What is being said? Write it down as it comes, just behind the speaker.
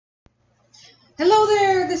Hello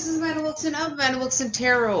there, this is Amanda Wilkinson of Amanda Wilkinson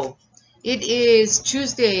Tarot. It is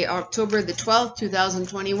Tuesday, October the 12th,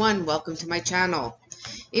 2021. Welcome to my channel.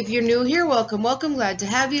 If you're new here, welcome, glad to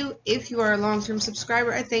have you. If you are a long-term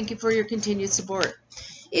subscriber, I thank you for your continued support.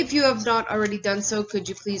 If you have not already done so, could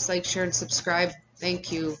you please like, share, and subscribe?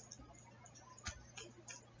 Thank you.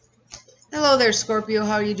 Hello there, Scorpio.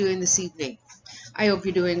 How are you doing this evening? I hope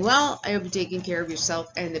you're doing well. I hope you're taking care of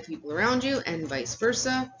yourself and the people around you, and vice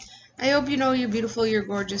versa. I hope you know you're beautiful, you're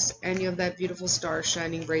gorgeous, and you have that beautiful star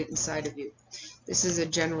shining bright inside of you. This is a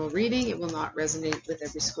general reading. It will not resonate with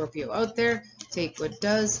every Scorpio out there. Take what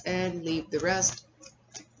does and leave the rest.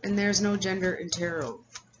 And there's no gender in tarot.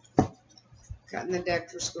 Got in the deck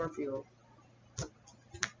for Scorpio.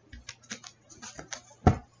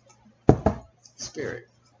 Spirit.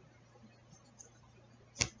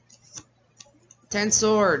 10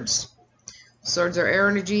 swords. Swords are air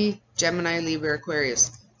energy, Gemini, Libra,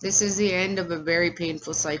 Aquarius. This is the end of a very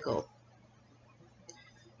painful cycle.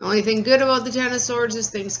 The only thing good about the 10 of swords is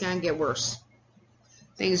things can't get worse.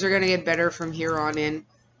 Things are going to get better from here on in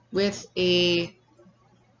with new,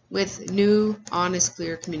 honest,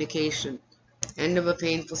 clear communication. End of a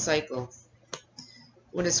painful cycle.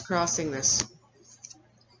 What is crossing this?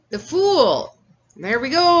 The Fool. There we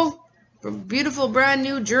go. A beautiful brand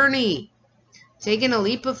new journey. Taking a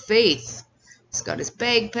leap of faith. He's got his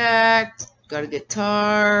bag packed. Got a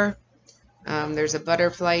guitar. There's a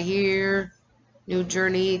butterfly here. New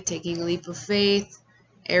journey, taking a leap of faith.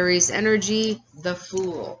 Aries energy, the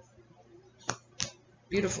Fool.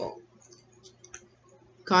 Beautiful.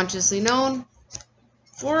 Consciously known.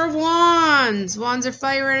 4 of Wands. Wands are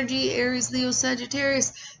fire energy. Aries, Leo,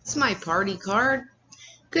 Sagittarius. It's my party card.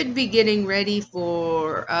 Could be getting ready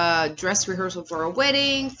for dress rehearsal for a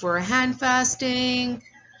wedding, for a hand fasting.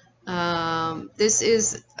 This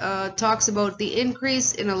is talks about the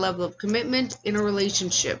increase in a level of commitment in a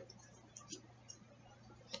relationship.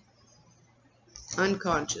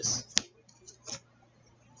 Unconscious.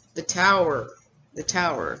 The Tower. The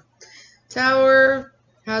Tower. Tower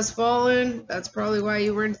has fallen. That's probably why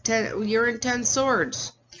you're in 10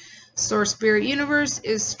 swords. Source Spirit Universe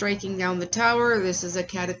is striking down the Tower. This is a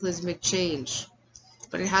cataclysmic change,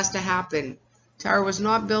 but it has to happen. Tower was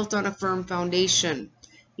not built on a firm foundation.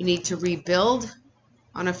 You need to rebuild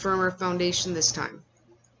on a firmer foundation this time.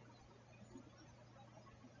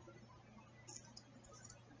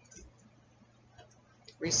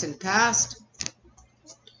 Recent past.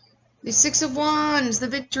 The 6 of Wands, the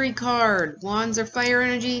Victory card. Wands are fire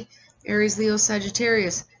energy. Aries, Leo,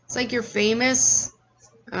 Sagittarius. It's like you're famous.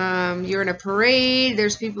 You're in a parade.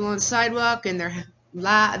 There's people on the sidewalk and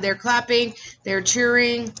they're clapping. They're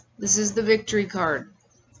cheering. This is the Victory card.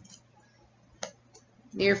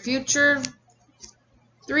 Near future,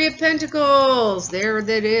 3 of Pentacles. There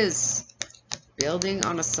that is. Building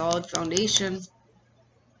on a solid foundation.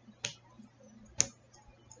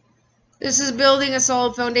 This is building a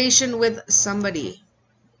solid foundation with somebody.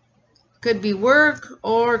 Could be work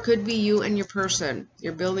or could be you and your person.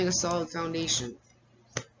 You're building a solid foundation.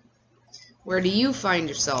 Where do you find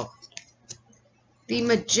yourself? The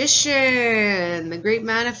Magician, the great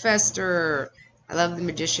manifester. I love the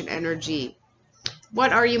Magician energy.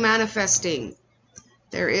 What are you manifesting?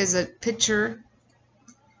 There is a picture.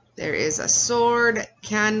 There is a sword,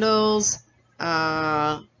 candles,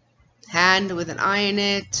 hand with an eye in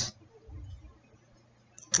it.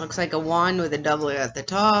 Looks like a wand with a double at the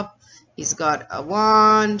top. He's got a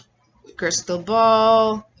wand, crystal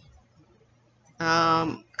ball,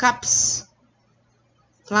 cups,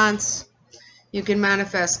 plants. You can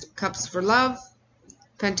manifest cups for love,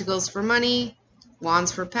 pentacles for money,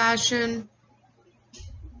 wands for passion,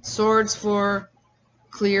 swords for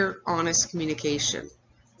clear, honest communication.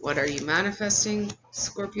 What are you manifesting?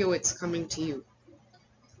 Scorpio, it's coming to you.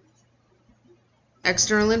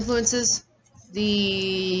 External influences.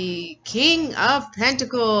 The King of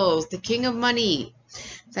Pentacles, the King of Money.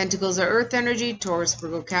 Pentacles are earth energy, Taurus,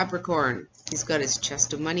 Virgo, Capricorn. He's got his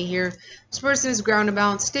chest of money here. This person is grounded,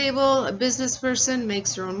 balanced, stable. A business person,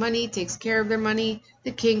 makes their own money, takes care of their money.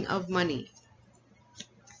 The King of Money.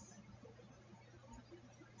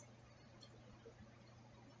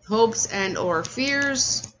 Hopes and or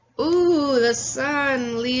fears. Ooh, the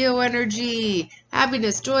Sun, Leo energy.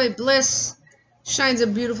 Happiness, joy, bliss. Shines a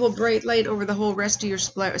beautiful bright light over the whole rest of your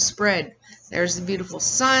spread. There's the beautiful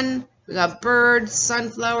sun. We got birds,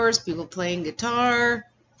 sunflowers, people playing guitar.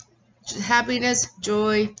 Happiness,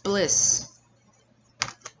 joy, bliss.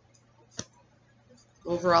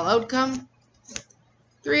 Overall outcome.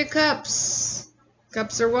 3 of Cups.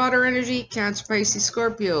 Cups are water energy. Cancer, Pisces,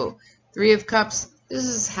 Scorpio. 3 of Cups. This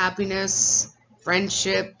is happiness,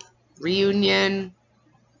 friendship, reunion.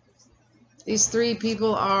 These three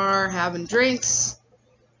people are having drinks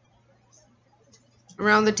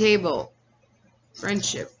around the table.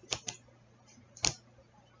 Friendship.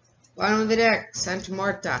 Bottom of the deck, Santa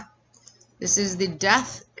Marta. This is the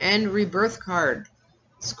Death and Rebirth card.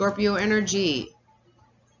 Scorpio energy.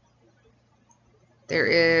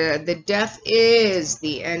 The death is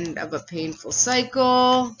the end of a painful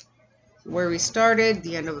cycle. Where we started,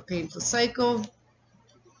 the end of a painful cycle.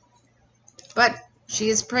 But she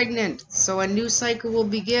is pregnant, so a new cycle will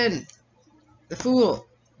begin. The Fool.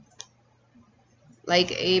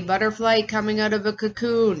 Like a butterfly coming out of a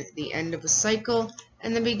cocoon, the end of a cycle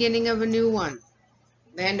and the beginning of a new one.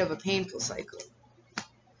 The end of a painful cycle.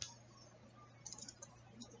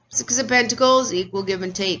 Six of Pentacles, equal give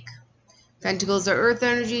and take. Pentacles are earth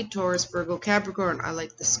energy, Taurus, Virgo, Capricorn. I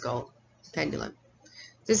like the skull. Pendulum.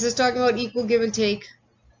 This is talking about equal give and take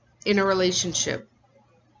in a relationship.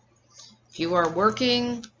 If you are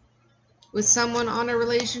working with someone on a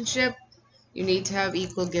relationship, you need to have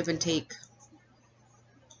equal give and take.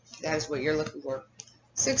 That is what you're looking for.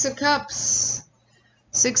 Six of Cups.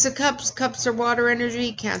 Six of Cups. Cups are water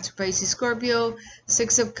energy. Cancer, Pisces, Scorpio.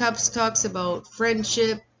 Six of Cups talks about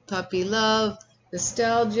friendship, puppy love,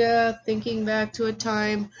 nostalgia, thinking back to a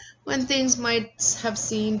time when things might have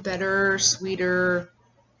seemed better, sweeter.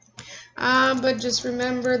 But just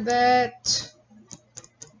remember that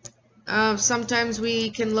sometimes we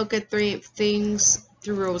can look at things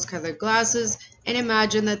through rose-colored glasses and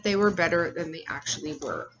imagine that they were better than they actually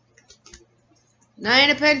were.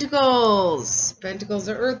 Nine of Pentacles. Pentacles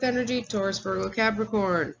are earth energy, Taurus, Virgo,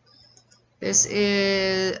 Capricorn. This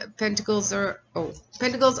is Pentacles are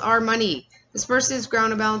money. This person is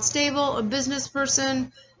ground and balance stable, a business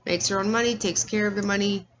person, makes her own money, takes care of the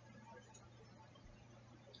money.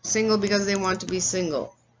 Single because they want to be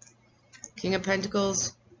single. King of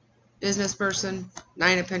Pentacles, business person.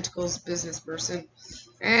 Nine of Pentacles, business person.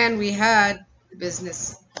 And we had the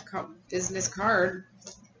business card.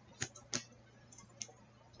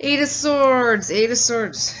 Eight of Swords. Eight of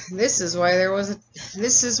Swords. This is why there was a...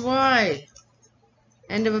 This is why.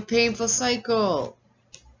 End of a painful cycle.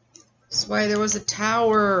 This is why there was a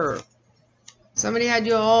tower. Somebody had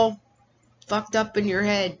you all fucked up in your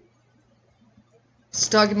head. It's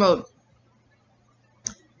talking about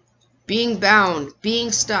being bound,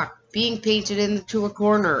 being stuck, being painted into a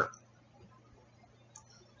corner.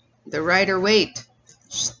 The Rider-Waite.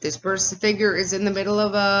 This person's figure is in the middle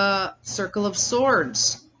of a circle of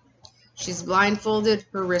swords. She's blindfolded,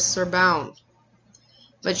 her wrists are bound.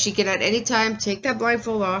 But she can at any time take that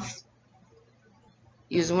blindfold off,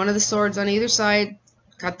 use one of the swords on either side,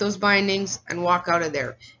 cut those bindings, and walk out of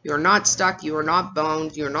there. You're not stuck, you are not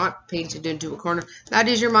bound, you're not painted into a corner. That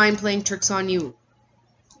is your mind playing tricks on you.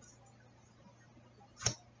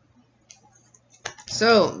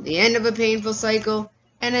 So, the end of a painful cycle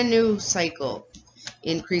and a new cycle.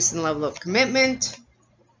 Increase in level of commitment.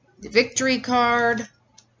 The Victory card.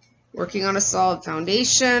 Working on a solid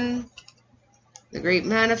foundation. The Great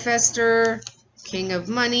Manifester. King of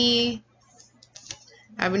Money.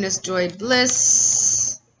 Happiness, joy,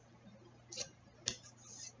 bliss.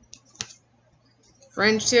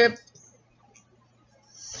 Friendship.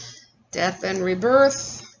 Death and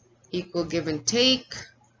rebirth. Equal give and take.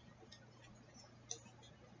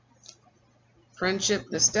 Friendship,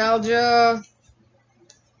 nostalgia.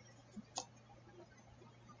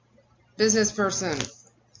 Business person.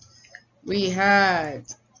 We did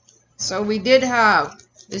have,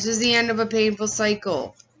 this is the end of a painful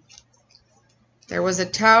cycle. There was a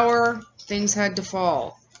tower, things had to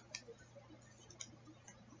fall.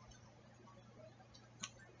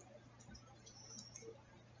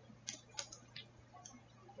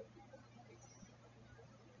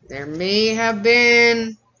 There may have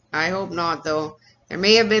been, I hope not though, there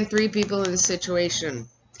may have been three people in the situation.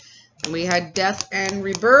 And we had death and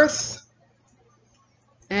rebirth.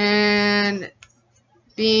 And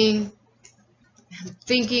thinking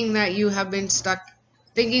that you have been stuck,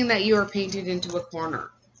 thinking that you are painted into a corner.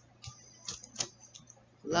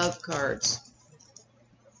 Love cards.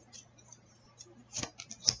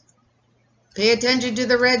 Pay attention to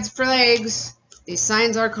the red flags. These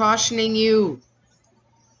signs are cautioning you.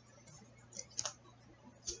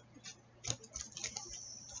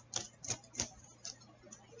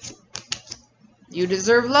 You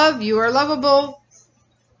deserve love. You are lovable.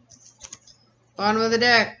 Bottom of the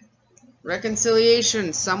deck.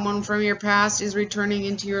 Reconciliation. Someone from your past is returning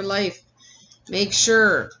into your life. Make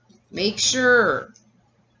sure.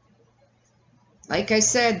 Like I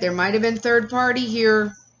said, there might have been third party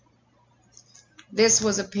here. This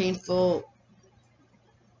was a painful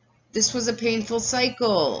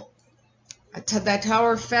cycle. That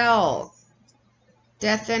tower fell.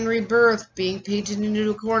 Death and rebirth being painted into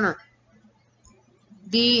a corner.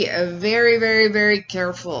 Be very, very, very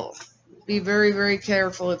careful. Be very, very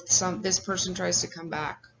careful if this person tries to come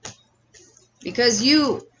back. Because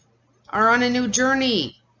you are on a new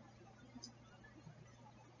journey.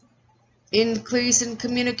 Increase in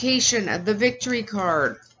communication at the Victory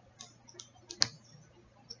card.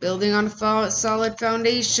 Building on a solid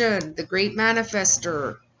foundation. The Great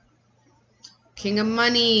Manifester. King of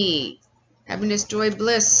Money. Happiness, joy,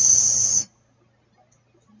 bliss.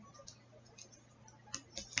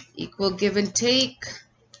 Equal give and take.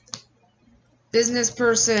 Business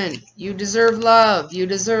person. You deserve love. You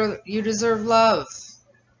deserve love.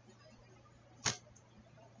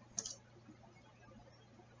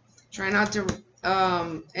 Try not to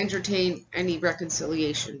entertain any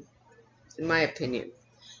reconciliation, in my opinion.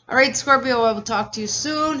 All right, Scorpio, I will talk to you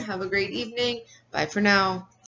soon. Have a great evening. Bye for now.